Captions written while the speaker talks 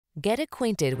Get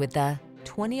acquainted with the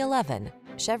 2011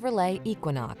 Chevrolet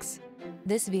Equinox.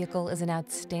 This vehicle is an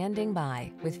outstanding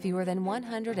buy with fewer than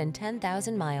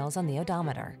 110,000 miles on the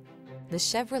odometer. The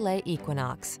Chevrolet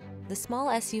Equinox, the small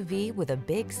SUV with a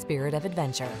big spirit of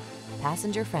adventure.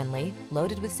 Passenger-friendly,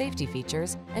 loaded with safety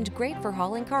features, and great for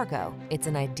hauling cargo, it's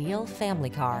an ideal family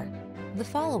car. The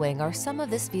following are some of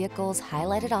this vehicle's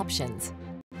highlighted options: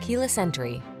 keyless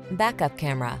entry, backup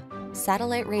camera,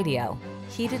 satellite radio,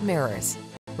 heated mirrors,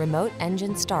 remote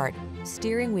engine start,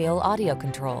 steering wheel audio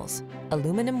controls,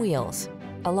 aluminum wheels,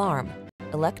 alarm,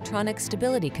 electronic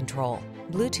stability control,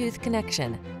 Bluetooth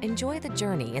connection. Enjoy the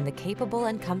journey in the capable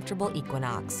and comfortable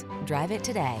Equinox. Drive it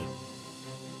today.